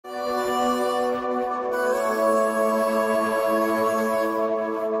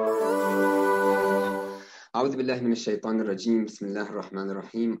أعوذ بالله من الشيطان الرجيم بسم الله الرحمن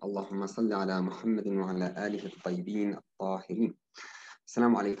الرحيم اللهم صل على محمد وعلى آله الطيبين الطاهرين.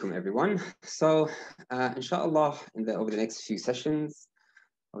 Assalamu alaykum everyone. So inshallah over the next few sessions,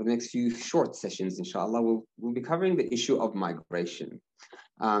 over the next few short sessions, inshallah, we'll be covering the issue of migration.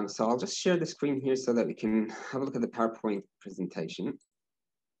 So I'll just share the screen here so that we can have a look at the PowerPoint presentation.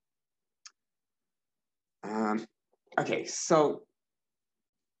 Okay, so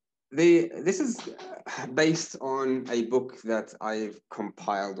this is based on a book that I've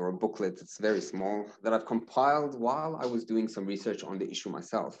compiled, or a booklet. It's very small, that I've compiled while I was doing some research on the issue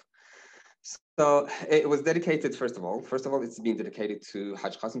myself. So it was dedicated, first of all, it's been dedicated to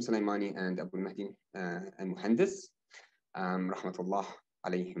Hajj Qasim Sulaimani and Abu Mahdi al-Muhandis, rahmatullah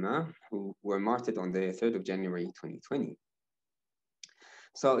alayhima, who were martyred on the 3rd of January 2020.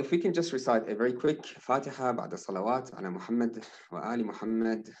 So if we can just recite a very quick Fatiha ba'da salawat ala Muhammad wa ali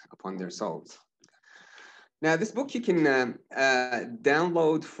Muhammad upon their souls. Now, this book you can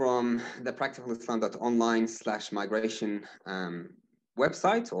download from the practicalislam.online/migration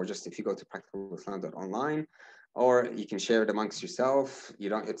website, or just if you go to practicalislam.online, or you can share it amongst yourself.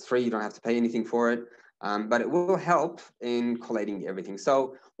 It's free, you don't have to pay anything for it, but it will help in collating everything.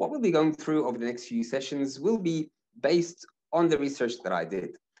 So what we'll be going through over the next few sessions will be based on the research that I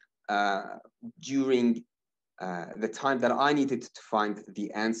did during the time that I needed to find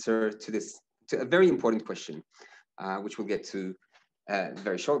the answer to a very important question, which we'll get to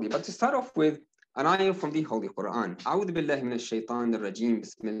very shortly. But to start off with an ayah from the Holy Quran. أعوذ بالله من الشيطان الرجيم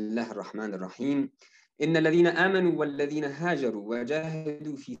بسم الله الرحمن الرحيم إن الذين آمنوا والذين هاجروا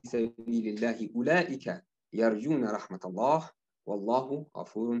وجاهدوا في سبيل الله أولئك يرجون رحمة الله والله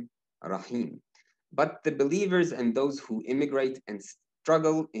غفور رحيم. But the believers and those who immigrate and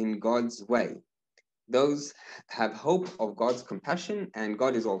struggle in God's way, those have hope of God's compassion, and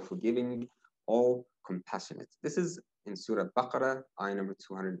God is all forgiving, all compassionate. This is in Surah Baqarah, ayah number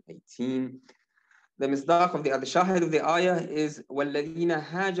 218. The misdaq of the other shahid of the ayah is وَالَّذِينَ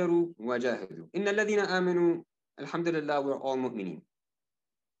هَاجَرُوا وَجَاهَدُوا إِنَّ الَّذِينَ آمَنُوا Alhamdulillah, we're all mu'mineen.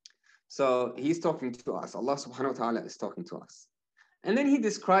 So he's talking to us. Allah subhanahu wa ta'ala is talking to us. And then he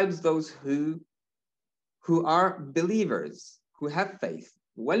describes those who are believers, who have faith.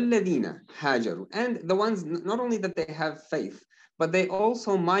 وَالَّذِينَ هَاجَرُوا, and the ones not only that they have faith, but they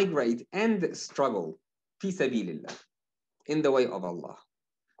also migrate and struggle فِي سَبِيلِ اللَّهِ, in the way of Allah.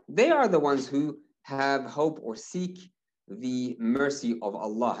 They are the ones who have hope or seek the mercy of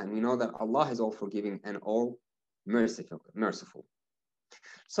Allah. And we know that Allah is all forgiving and all merciful.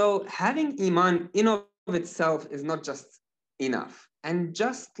 So having Iman in of itself is not just enough. And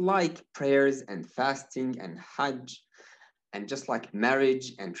just like prayers and fasting and Hajj, and just like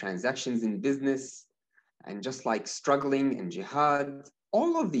marriage and transactions in business, and just like struggling and jihad,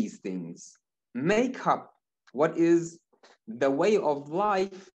 all of these things make up what is the way of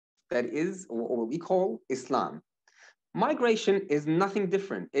life that is, or what we call Islam. Migration is nothing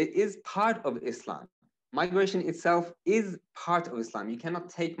different. It is part of Islam. Migration itself is part of Islam. You cannot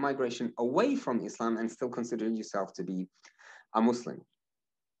take migration away from Islam and still consider yourself to be a Muslim.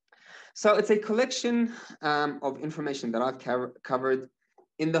 So it's a collection of information that I've covered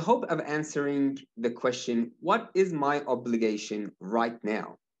in the hope of answering the question, what is my obligation right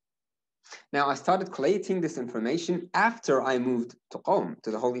now? Now, I started collating this information after I moved to Qom,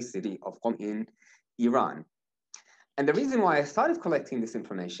 to the holy city of Qom in Iran. And the reason why I started collecting this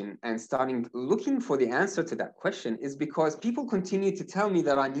information and starting looking for the answer to that question is because people continued to tell me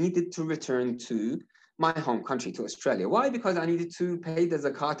that I needed to return to my home country, to Australia. Why? Because I needed to pay the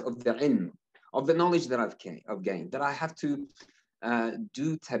zakat of the ilm, of the knowledge that I've gained, that I have to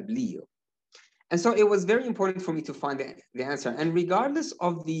do tabligh. And so it was very important for me to find the answer. And regardless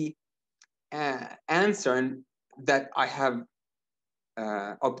of the answer that I have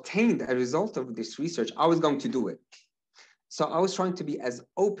obtained as a result of this research, I was going to do it. So I was trying to be as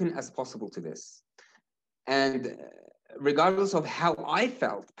open as possible to this. And regardless of how I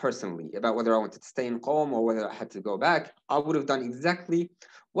felt personally about whether I wanted to stay in Qom or whether I had to go back, I would have done exactly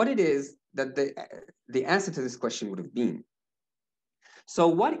what it is that the answer to this question would have been. So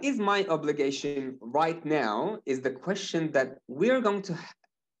what is my obligation right now is the question that we're going to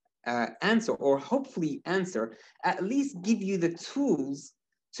answer, or hopefully answer, at least give you the tools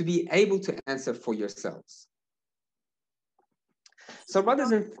to be able to answer for yourselves. So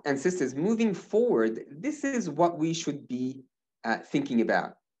brothers and sisters, moving forward, this is what we should be thinking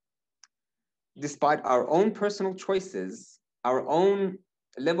about. Despite our own personal choices, our own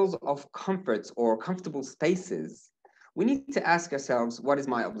levels of comforts or comfortable spaces, we need to ask ourselves, what is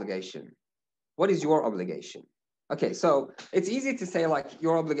my obligation? What is your obligation? Okay, so it's easy to say like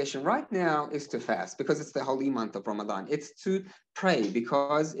your obligation right now is to fast because it's the holy month of Ramadan. It's to pray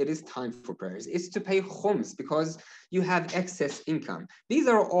because it is time for prayers. It's to pay khums because you have excess income. These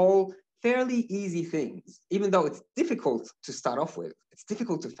are all fairly easy things, even though it's difficult to start off with. It's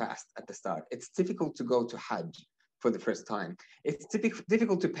difficult to fast at the start. It's difficult to go to Hajj for the first time. It's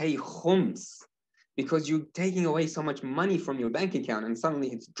difficult to pay khums because you're taking away so much money from your bank account and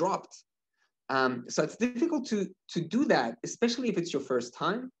suddenly it's dropped. So it's difficult to do that, especially if it's your first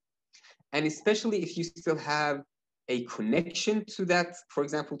time, and especially if you still have a connection to that, for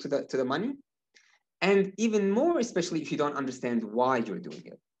example, to the money, and even more, especially if you don't understand why you're doing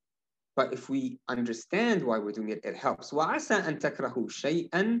it. But if we understand why we're doing it, it helps. وَعَسَىٰ أَن تَكْرَهُوا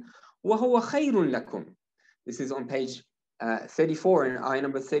شَيْئًا وَهُوَ خَيْرٌ لَكُمْ. This is on page 34 in ayah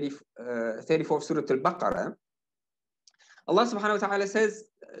number 34 of Surah Al-Baqarah. Allah subhanahu wa ta'ala says,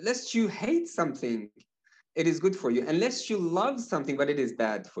 lest you hate something, it is good for you. Unless you love something, but it is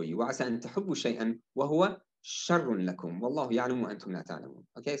bad for you. وَعَسَىٰ أَن تَحُبُّوا شَيْئًا وَهُوَ شَرٌ لَكُمْ وَاللَّهُ يَعْلَمُ وَأَنْتُمْ لَا تَعْلَمُونَ.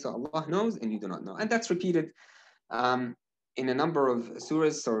 Okay, so Allah knows and you do not know. And that's repeated in a number of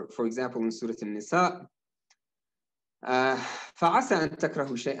surahs. So, for example, in Surah An-Nisa, فَعَسَىٰ أَن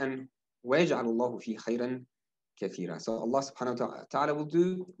تَكْرَهُوا شَيْئًا وَيَجْعَلُ اللَّهُ فِي خَيْرًا كثيرا. So Allah subhanahu wa ta'ala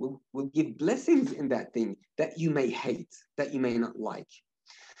will give blessings in that thing that you may hate, that you may not like.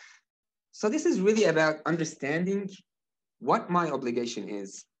 So this is really about understanding what my obligation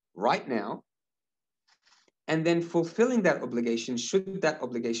is right now, and then fulfilling that obligation should that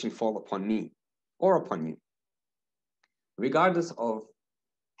obligation fall upon me or upon you, regardless of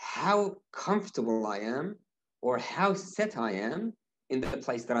how comfortable I am or how set I am in the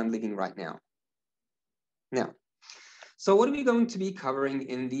place that I'm living right now. Now, so what are we going to be covering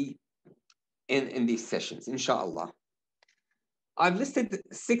in these sessions, inshallah? I've listed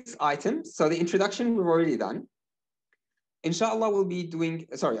 6 items. So the introduction we've already done. Inshallah, we'll be doing,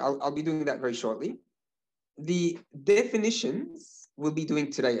 I'll be doing that very shortly. The definitions we'll be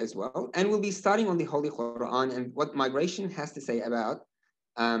doing today as well. And we'll be starting on the Holy Quran and what migration has to say about,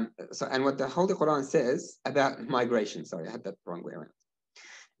 and what the Holy Quran says about migration. Sorry, I had that the wrong way around.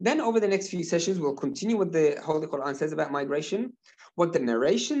 Then over the next few sessions, we'll continue what the Holy Quran says about migration, what the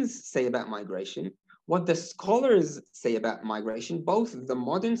narrations say about migration, what the scholars say about migration, both the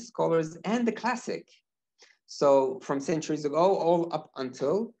modern scholars and the classic. So from centuries ago, all up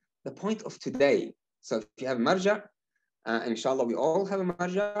until the point of today. So if you have marja, inshallah, we all have a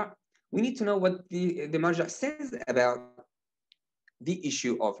marja, we need to know what the marja says about the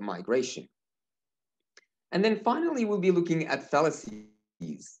issue of migration. And then finally, we'll be looking at fallacies.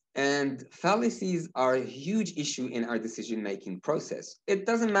 And fallacies are a huge issue in our decision-making process. It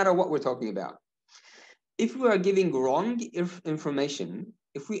doesn't matter what we're talking about. If we are giving wrong information,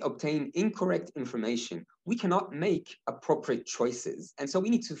 if we obtain incorrect information, we cannot make appropriate choices. And so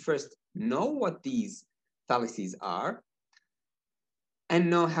we need to first know what these fallacies are and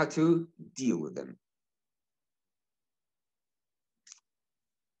know how to deal with them.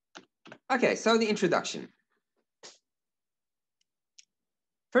 Okay, so the introduction.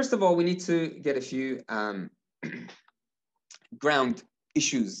 First of all, we need to get a few ground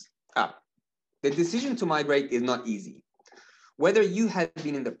issues up. The decision to migrate is not easy. Whether you have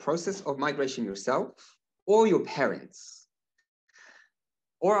been in the process of migration yourself or your parents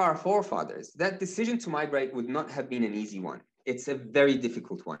or our forefathers, that decision to migrate would not have been an easy one. It's a very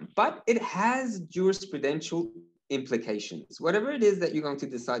difficult one, but it has jurisprudential implications. Whatever it is that you're going to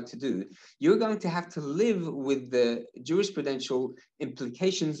decide to do, you're going to have to live with the jurisprudential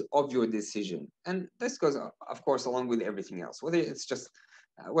implications of your decision. And this goes, of course, along with everything else, whether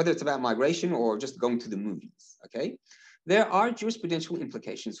it's about migration or just going to the movies, okay? There are jurisprudential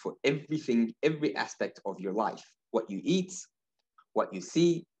implications for everything, every aspect of your life. What you eat, what you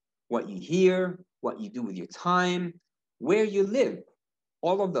see, what you hear, what you do with your time, where you live,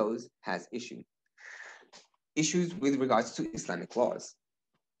 all of those has issues with regards to Islamic laws.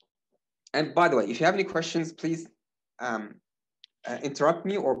 And by the way, if you have any questions, please interrupt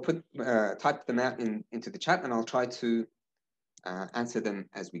me or type them out into the chat and I'll try to answer them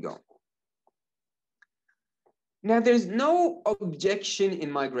as we go. Now, there's no objection in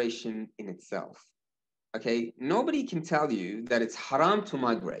migration in itself, okay? Nobody can tell you that it's haram to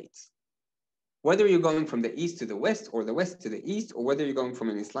migrate, whether you're going from the east to the west or the west to the east, or whether you're going from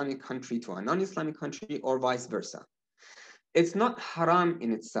an Islamic country to a non-Islamic country or vice versa. It's not haram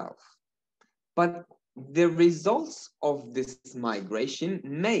in itself, but the results of this migration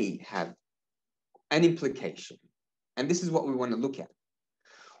may have an implication. And this is what we want to look at.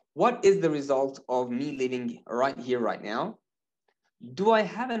 What is the result of me living right here, right now? Do I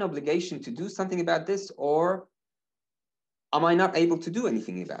have an obligation to do something about this, or am I not able to do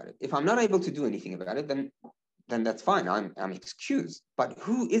anything about it? If I'm not able to do anything about it, then that's fine. I'm excused. But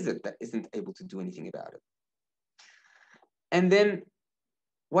who is it that isn't able to do anything about it? And then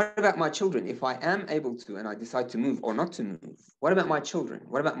what about my children? If I am able to and I decide to move or not to move, what about my children?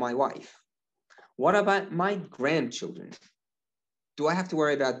 What about my wife? What about my grandchildren? Do I have to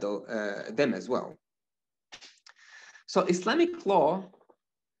worry about them as well? So Islamic law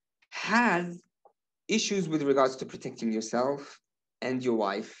has issues with regards to protecting yourself and your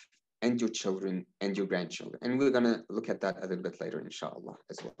wife and your children and your grandchildren. And we're going to look at that a little bit later, inshallah,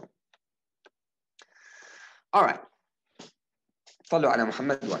 as well. All right. صلوا على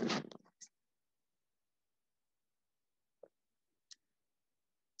محمد وعلى محمد.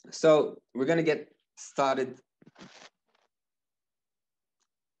 So we're going to get started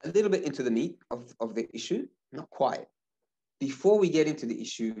a little bit into the meat of the issue, not quite. Before we get into the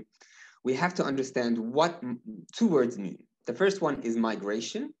issue, we have to understand what two words mean. The first one is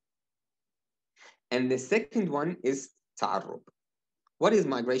migration, and the second one is ta'arrub. What is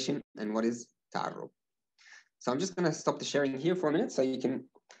migration and what is ta'arrub? So I'm just going to stop the sharing here for a minute so you can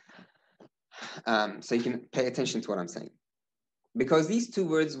pay attention to what I'm saying, because these two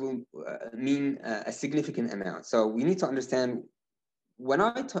words will mean a significant amount. So we need to understand when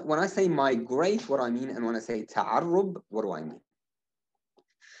I say migrate, what I mean, and when I say ta'arrub, what do I mean?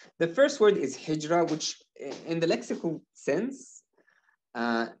 The first word is hijra, which in the lexical sense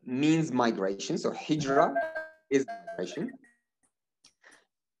means migration. So hijra is migration.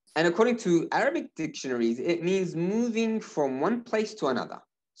 And according to Arabic dictionaries, it means moving from one place to another.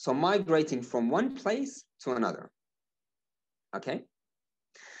 So migrating from one place to another. Okay?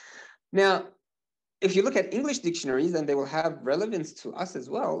 Now, if you look at English dictionaries, and they will have relevance to us as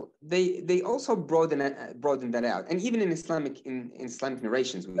well, they also broaden that out. And even in Islamic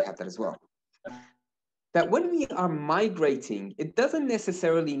narrations, we have that as well. That when we are migrating, it doesn't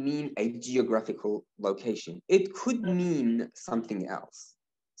necessarily mean a geographical location. It could mean something else.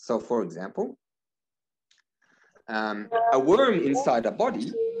 So for example, a worm inside a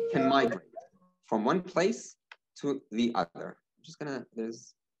body can migrate from one place to the other. I'm just gonna,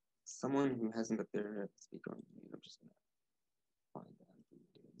 there's someone who hasn't got their speaker on. I'm just gonna find out who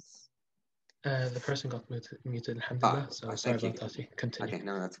it is. The person got muted, alhamdulillah, so sorry about that. Continue. Okay,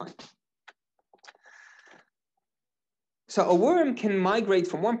 no, that's fine. So a worm can migrate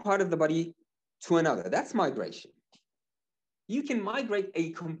from one part of the body to another. That's migration. You can migrate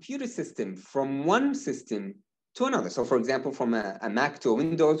a computer system from one system to another. So for example, from a Mac to a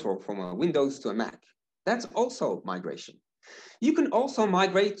Windows, or from a Windows to a Mac. That's also migration. You can also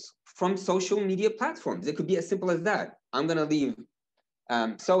migrate from social media platforms. It could be as simple as that. I'm going to leave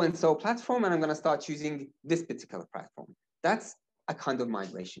so-and-so platform, and I'm going to start using this particular platform. That's a kind of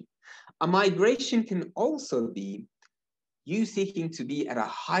migration. A migration can also be you seeking to be at a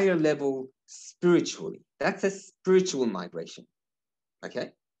higher level spiritually. That's a spiritual migration,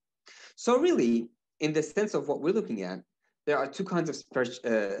 okay? So really, in the sense of what we're looking at, there are two kinds of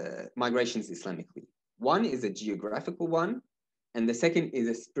migrations Islamically. One is a geographical one, and the second is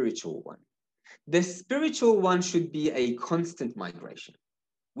a spiritual one. The spiritual one should be a constant migration.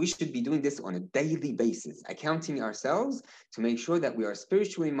 We should be doing this on a daily basis, accounting ourselves to make sure that we are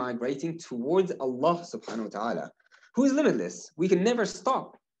spiritually migrating towards Allah subhanahu wa ta'ala, who is limitless. We can never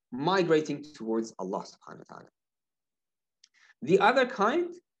stop migrating towards Allah subhanahu wa ta'ala. The other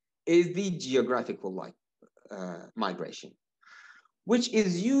kind is the geographical migration, which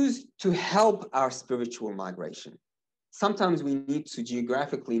is used to help our spiritual migration. Sometimes we need to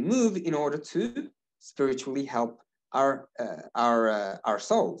geographically move in order to spiritually help our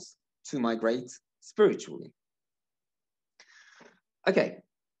souls to migrate spiritually. Okay,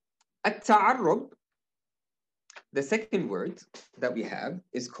 at-ta'arrub, the second word that we have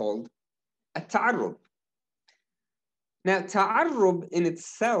is called at-ta'arrub. Now, ta'arrub in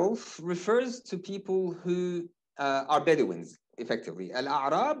itself refers to people who are Bedouins, effectively.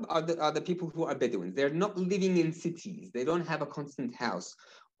 Al-A'rab are the people who are Bedouins. They're not living in cities. They don't have a constant house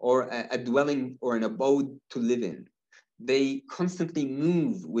or a dwelling or an abode to live in. They constantly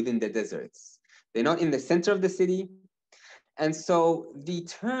move within the deserts. They're not in the center of the city. And so the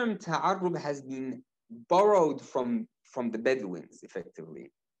term ta'arrub has been borrowed from the Bedouins,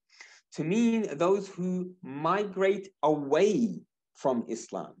 effectively, to mean those who migrate away from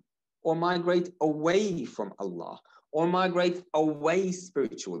Islam, or migrate away from Allah, or migrate away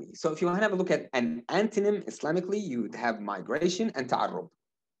spiritually. So if you want to have a look at an antonym Islamically, you would have migration and ta'arrub.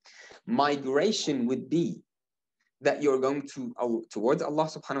 Migration would be that you're going towards Allah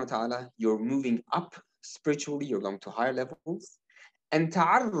subhanahu wa ta'ala, you're moving up spiritually, you're going to higher levels. And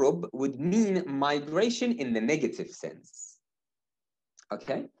ta'arrub would mean migration in the negative sense.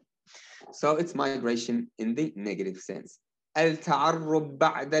 Okay? So it's migration in the negative sense. التعرب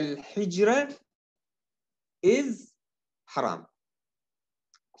بعد الحجرة is haram.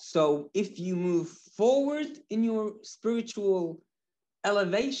 So if you move forward in your spiritual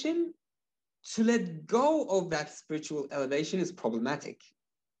elevation, to let go of that spiritual elevation is problematic,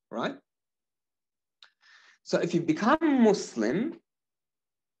 right? So if you become Muslim,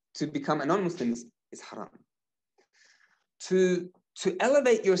 to become a non-Muslim is haram. To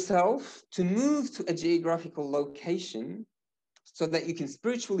elevate yourself, to move to a geographical location so that you can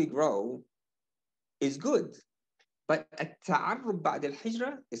spiritually grow is good. But التعرب بعد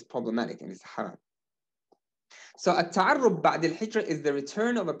الحجرة is problematic and it's haram. So التعرب بعد الحجرة is the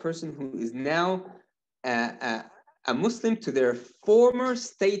return of a person who is now a Muslim to their former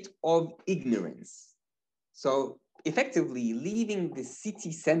state of ignorance. So effectively leaving the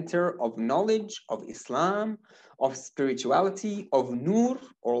city center of knowledge, of Islam, of spirituality, of nur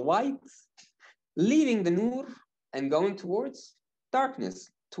or light, leaving the nur and going towards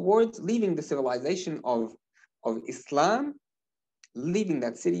darkness, towards leaving the civilization of Islam, leaving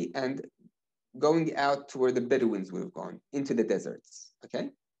that city and going out to where the Bedouins would have gone, into the deserts, okay?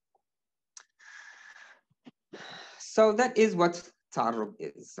 So that is what ta'arrub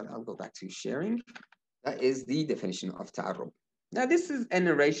is. So I'll go back to sharing. That is the definition of ta'arrub. Now, this is a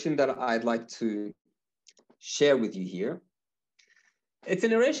narration that I'd like to share with you here. It's a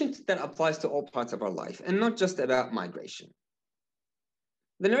narration that applies to all parts of our life and not just about migration.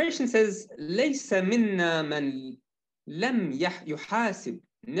 The narration says, ليس منا من لم يحاسب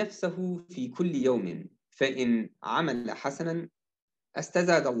نفسه في كل يوم فإن عمل حسنا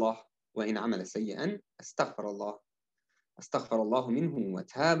استزاد الله وإن عمل سيئا استغفر الله منه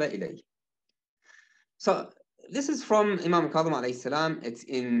وتاب إليه. So this is from Imam Kadhim alayhi salam. It's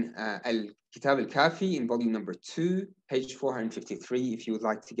in Al-Kitab al-Kafi in volume number 2, page 453, if you would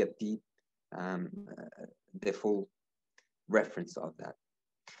like to get the full reference of that.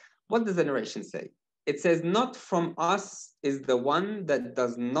 What does the narration say? It says, not from us is the one that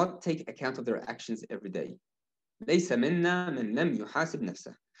does not take account of their actions every day. ليس منا من لم يحاسب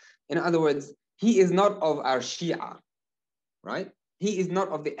نفسه. In other words, he is not of our Shia, right? He is not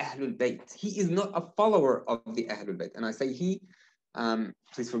of the Ahlul Bayt. He is not a follower of the Ahlul Bayt. And I say he,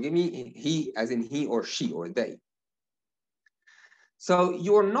 please forgive me, he as in he or she or they. So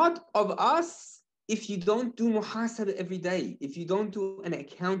you're not of us if you don't do muhasabah every day, if you don't do an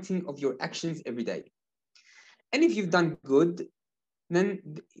accounting of your actions every day. And if you've done good, then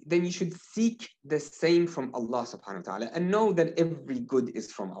you should seek the same from Allah subhanahu wa ta'ala and know that every good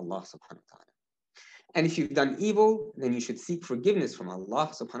is from Allah subhanahu wa ta'ala. And if you've done evil, then you should seek forgiveness from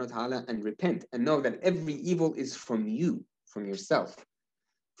Allah subhanahu wa ta'ala and repent and know that every evil is from you, from yourself,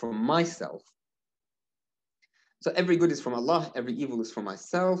 from myself. So every good is from Allah, every evil is from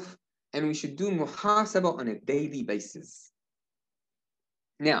myself, and we should do muhasabah on a daily basis.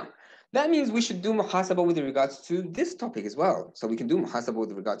 Now, that means we should do muhasabah with regards to this topic as well. So we can do muhasabah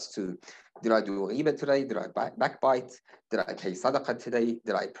with regards to, did I do ghibah today? Did I backbite? Did I pay sadaqah today?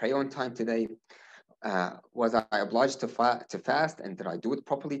 Did I pray on time today? Was I obliged to fast, and did I do it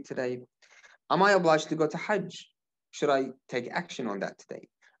properly today? Am I obliged to go to Hajj? Should I take action on that today?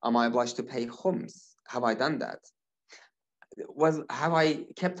 Am I obliged to pay khums? Have I done that? Have I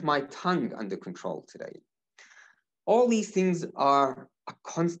kept my tongue under control today? All these things are a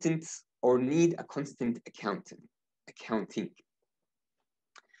constant or need a constant accounting.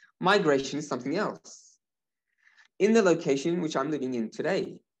 Migration is something else. In the location which I'm living in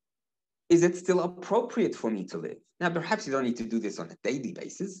today, is it still appropriate for me to live? Now, perhaps you don't need to do this on a daily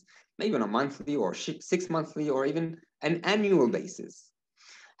basis, maybe on a monthly or 6 monthly or even an annual basis.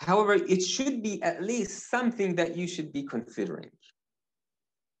 However, it should be at least something that you should be considering.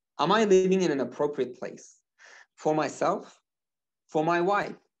 Am I living in an appropriate place for myself, for my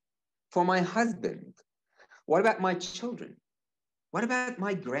wife, for my husband? What about my children? What about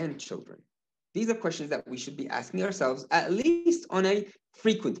my grandchildren? These are questions that we should be asking ourselves at least on a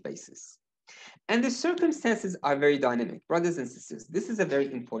frequent basis. And the circumstances are very dynamic. Brothers and sisters, this is a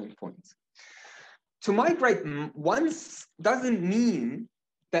very important point. To migrate once doesn't mean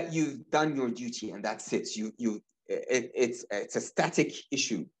that you've done your duty and that's it. It's a static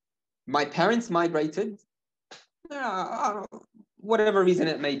issue. My parents migrated, whatever reason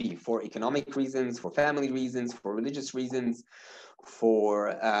it may be, for economic reasons, for family reasons, for religious reasons,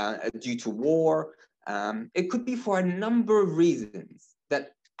 for due to war. It could be for a number of reasons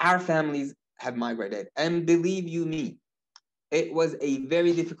that our families have migrated. And believe you me, it was a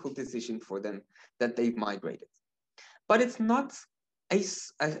very difficult decision for them that they've migrated. But it's not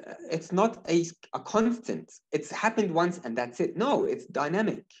it's not a constant. It's happened once and that's it. No, it's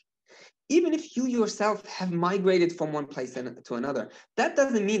dynamic. Even if you yourself have migrated from one place to another, that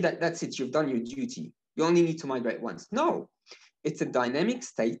doesn't mean that that's it, you've done your duty. You only need to migrate once. No, it's a dynamic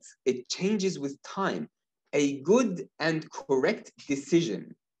state. It changes with time. A good and correct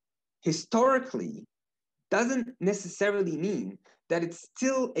decision historically doesn't necessarily mean that it's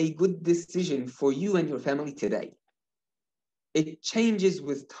still a good decision for you and your family today. It changes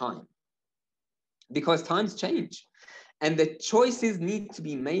with time because times change. And the choices need to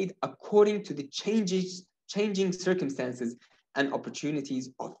be made according to the changing circumstances and opportunities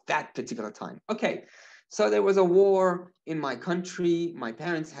of that particular time. Okay, so there was a war in my country. My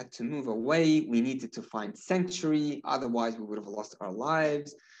parents had to move away. We needed to find sanctuary. Otherwise, we would have lost our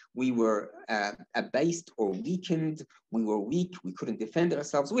lives. We were abased or weakened. We were weak. We couldn't defend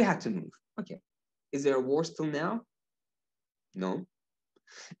ourselves. We had to move. Okay, is there a war still now? No.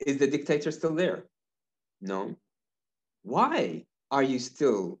 Is the dictator still there? No. Why are you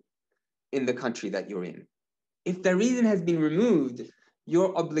still in the country that you're in? If the reason has been removed,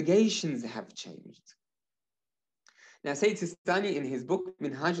 your obligations have changed. Now, Sayyid Sistani in his book,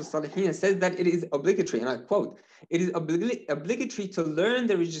 Minhaj al-Salihin, says that it is obligatory, and I quote, it is obligatory to learn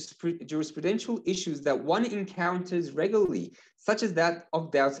the jurisprudential issues that one encounters regularly, such as that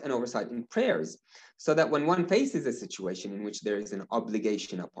of doubts and oversight in prayers, so that when one faces a situation in which there is an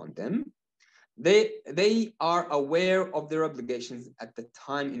obligation upon them, they are aware of their obligations at the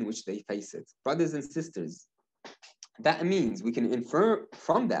time in which they face it. Brothers and sisters, that means we can infer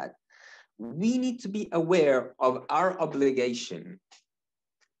from that we need to be aware of our obligation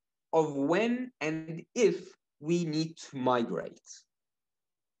of when and if we need to migrate.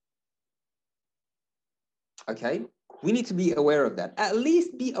 Okay? We need to be aware of that. At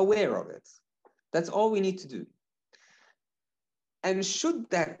least be aware of it. That's all we need to do. And should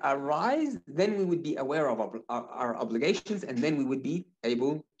that arise, then we would be aware of our obligations, and then we would be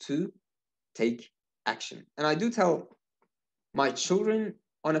able to take action. And I do tell my children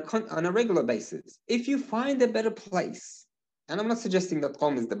on a regular basis, if you find a better place, and I'm not suggesting that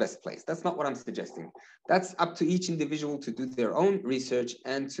Qom is the best place. That's not what I'm suggesting. That's up to each individual to do their own research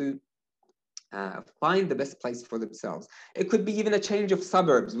and to find the best place for themselves. It could be even a change of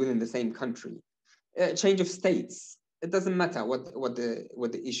suburbs within the same country, a change of states. It doesn't matter what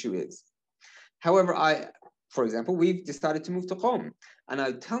the issue is. However, for example, we've decided to move to Qom, and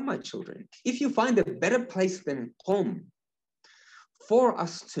I tell my children, if you find a better place than Qom for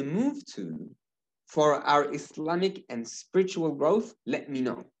us to move to, for our Islamic and spiritual growth, let me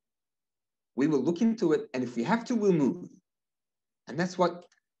know. We will look into it, and if we have to, we'll move. And that's what,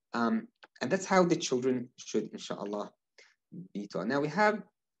 and that's how the children should, inshallah, be taught. Now we have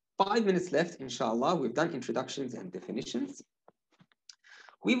 5 minutes left, inshallah. We've done introductions and definitions.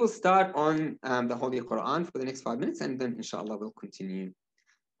 We will start on the Holy Quran for the next 5 minutes, and then inshallah we'll continue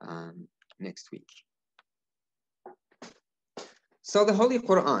next week. So the Holy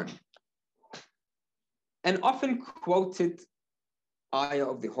Quran, an often quoted ayah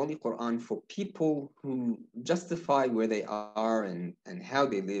of the Holy Quran for people who justify where they are and how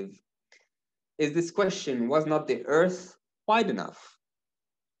they live, is this question: was not the earth wide enough?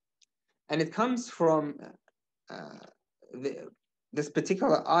 And it comes from this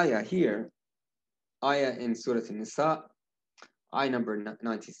particular ayah here, ayah in Surah An-Nisa, ayah number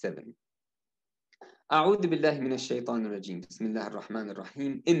 97. أعوذ بالله من الشيطان الرجيم بسم الله الرحمن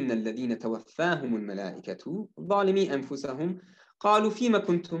الرحيم إن الذين توفاهم الملائكة ظالمي أنفسهم قالوا فيما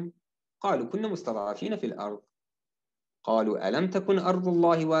كنتم قالوا كنا مستضعفين في الأرض قالوا ألم تكن أرض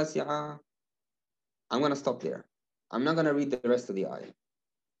الله واسعة. I'm going to stop there. I'm not going to read the rest of the ayah.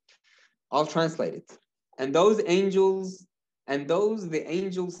 I'll translate it. And those the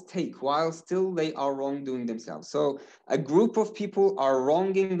angels take while still they are wrongdoing themselves. So a group of people are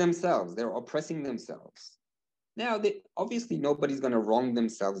wronging themselves. They're oppressing themselves. Now, obviously nobody's going to wrong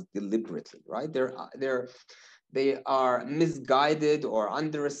themselves deliberately, right? They are misguided or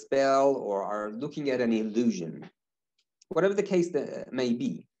under a spell or are looking at an illusion. Whatever the case that may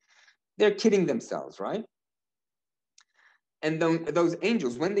be, they're kidding themselves, right? And those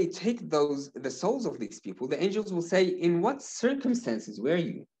angels, when they take the souls of these people, the angels will say, in what circumstances were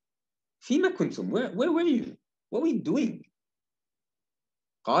you? Fima kuntum, where were you? What were you doing?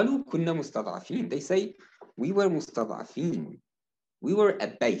 قالوا كنا مستضعفين. They say, we were mustad'afin. We were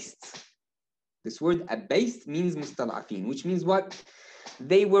abased. This word abased means mustad'afin, which means what?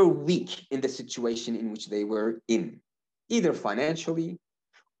 They were weak in the situation in which they were in, either financially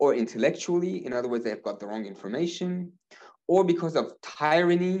or intellectually. In other words, they have got the wrong information, or because of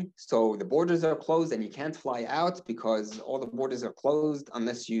tyranny. So the borders are closed and you can't fly out because all the borders are closed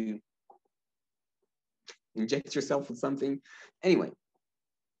unless you inject yourself with something. Anyway,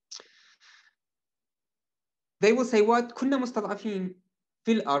 they will say, what? كنا مستضعفين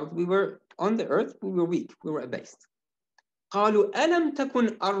في الأرض. We were on the earth, we were weak, we were abased. قالوا ألم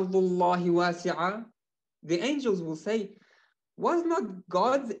تكن أرض الله واسعة. The angels will say, was not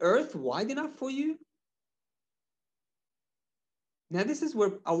God's earth wide enough for you? Now this is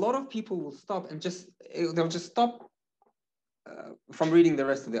where a lot of people will stop and they'll just stop from reading the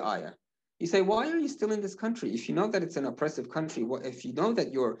rest of the ayah. You say, why are you still in this country? If you know that it's an oppressive country, if you know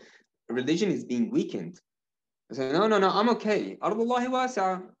that your religion is being weakened, you say, no, I'm okay. أرض الله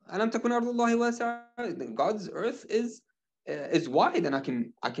واسعة. ألم تكن أرض الله واسعة. God's earth is wide, and I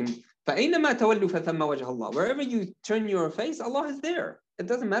can. فأينما تولوا فثم وجه الله. Wherever you turn your face, Allah is there. It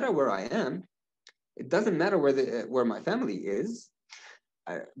doesn't matter where I am. It doesn't matter where my family is,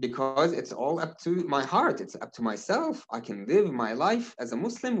 because it's all up to my heart. It's up to myself. I can live my life as a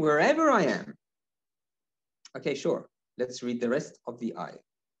Muslim wherever I am. Okay, sure. Let's read the rest of the ayah.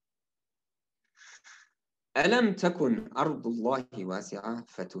 ألم تكن أرض الله واسعة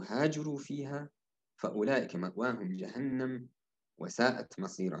فتهاجروا فيها فأولئك مأواهم جهنم وساءت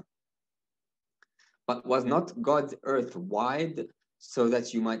مصيرا. But was not God's earth wide so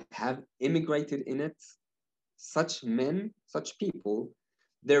that you might have immigrated in it? Such men, such people,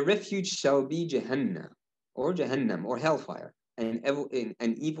 their refuge shall be Jahannam or hellfire,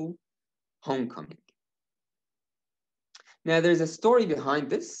 an evil homecoming. Now there's a story behind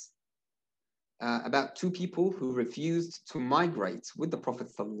this about two people who refused to migrate with the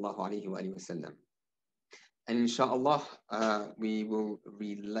Prophet ﷺ. And inshallah, we will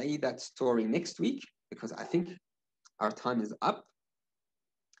relay that story next week, because I think our time is up.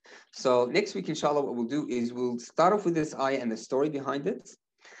 So next week, inshallah, what we'll do is we'll start off with this ayah and the story behind it.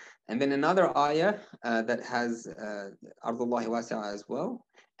 And then another ayah that has Ardullahi Wasi'ah as well.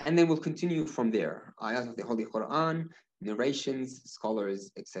 And then we'll continue from there. Ayahs of the Holy Quran, narrations,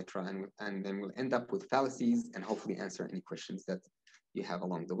 scholars, etc. And then we'll end up with fallacies and hopefully answer any questions that you have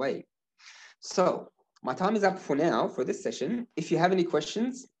along the way. So my time is up for now for this session. If you have any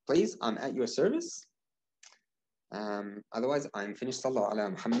questions, please, I'm at your service. Otherwise, I'm finished. Sallallahu ala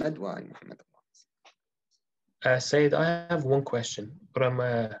Muhammad wa ali Muhammad. Sayyid, I have one question, but I'm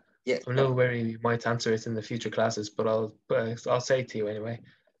a little wary you might answer it in the future classes, but I'll say it to you anyway.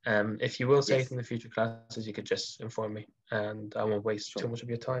 If you will say it in the future classes, you could just inform me, and I won't waste too much of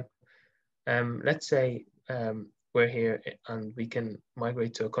your time. Let's say we're here and we can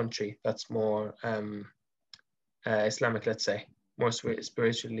migrate to a country that's more Islamic, let's say, more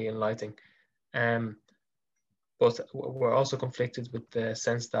spiritually enlightening. But we're also conflicted with the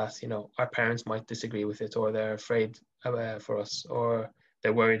sense that, our parents might disagree with it, or they're afraid for us, or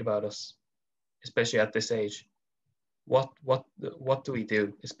they're worried about us, especially at this age. What do we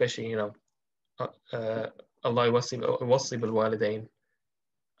do? Especially, Allah wasli bil walidain,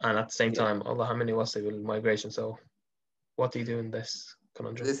 and at the same time, Allah hamini wasli bil migration. So what do you do in this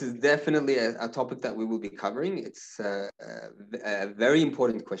conundrum? This is definitely a topic that we will be covering. It's a very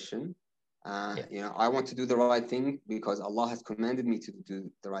important question. I want to do the right thing because Allah has commanded me to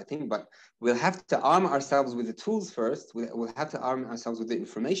do the right thing, but we'll have to arm ourselves with the tools first. We'll have to arm ourselves with the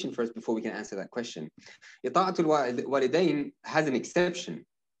information first before we can answer that question. Ita'atul walidain has an exception,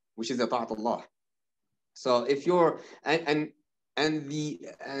 which is ita'at Allah. So if you're and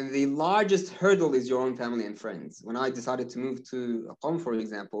the largest hurdle is your own family and friends. When I decided to move to Qom, for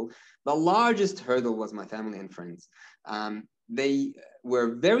example, the largest hurdle was my family and friends. They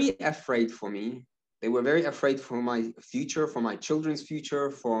were very afraid for me. They were very afraid for my future, for my children's future,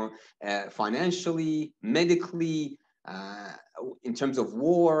 for financially, medically, in terms of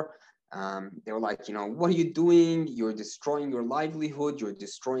war. They were like, what are you doing? You're destroying your livelihood. You're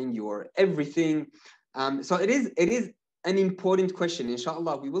destroying your everything. So it is an important question.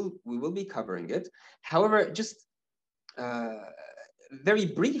 Inshallah, we will be covering it. However, just very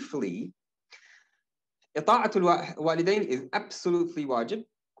briefly, Ita'atul walidain is absolutely wajib,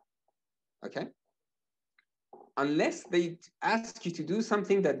 okay? Unless they ask you to do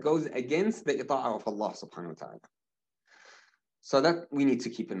something that goes against the ita'ah of Allah subhanahu wa ta'ala. So that we need to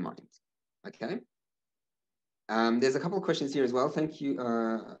keep in mind, okay? There's a couple of questions here as well. Thank you.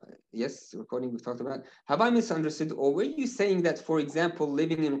 Yes, recording we've talked about. Have I misunderstood, or were you saying that, for example,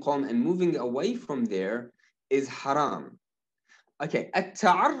 living in Qom and moving away from there is haram? Okay,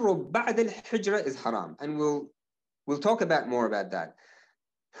 at-ta'arrub ba'd al-hijra is haram, and we'll talk about more about that.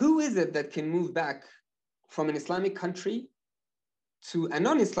 Who is it that can move back from an Islamic country to a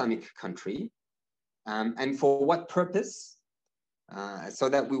non-Islamic country, and for what purpose? So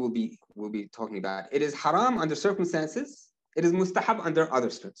that we'll be talking about. It is haram under circumstances. It is mustahab under other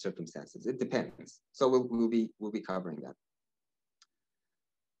circumstances. It depends. So we'll be covering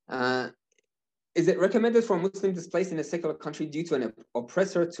that. Is it recommended for a Muslim displaced in a secular country due to an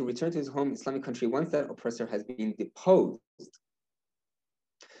oppressor to return to his home Islamic country once that oppressor has been deposed?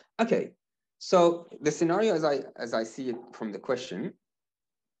 Okay, so the scenario as I see it from the question,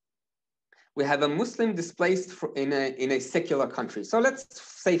 we have a Muslim displaced in a secular country. So let's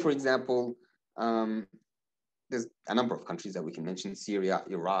say, for example, there's a number of countries that we can mention: Syria,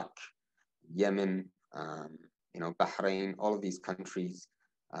 Iraq, Yemen, Bahrain. All of these countries,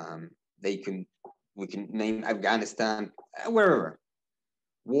 we can name Afghanistan, wherever.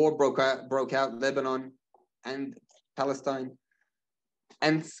 War broke out, Lebanon and Palestine,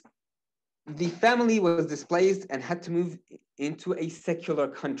 and the family was displaced and had to move into a secular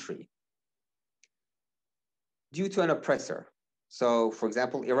country due to an oppressor. So, for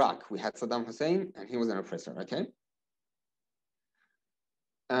example, Iraq, we had Saddam Hussein, and he was an oppressor. Okay.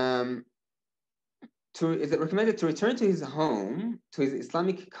 Is it recommended to return to his home, to his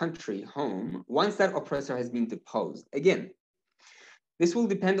Islamic country home, once that oppressor has been deposed? Again, this will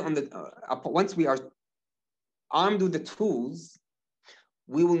depend on once we are armed with the tools,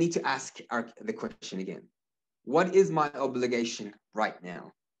 we will need to ask the question again. What is my obligation right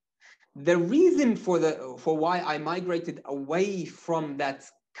now? The reason for why I migrated away from that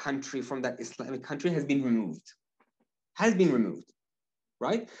country, from that Islamic country, has been removed.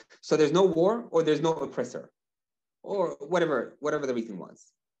 Right? So there's no war, or there's no oppressor, or whatever the reason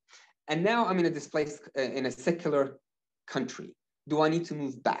was. And now I'm in a secular country. Do I need to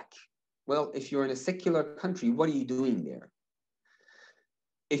move back? Well, if you're in a secular country, what are you doing there?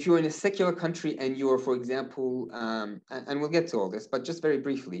 If you're in a secular country and you're, for example, and we'll get to all this, but just very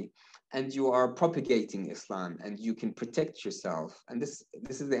briefly, and you are propagating Islam and you can protect yourself, and this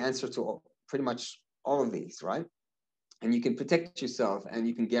is the answer to pretty much all of these, right? And you can protect yourself and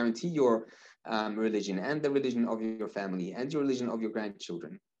you can guarantee your religion and the religion of your family and your religion of your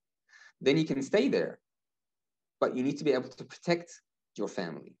grandchildren, then you can stay there. But you need to be able to protect your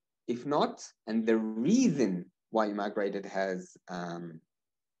family. If not, and the reason why you migrated has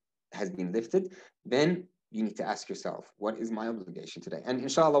been lifted, then you need to ask yourself, what is my obligation today? And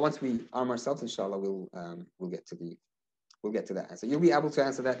inshallah, once we arm ourselves, inshallah, we'll get to that answer. You'll be able to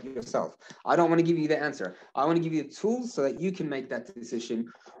answer that yourself. I don't want to give you the answer. I want to give you the tools so that you can make that decision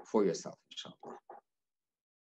for yourself, inshallah.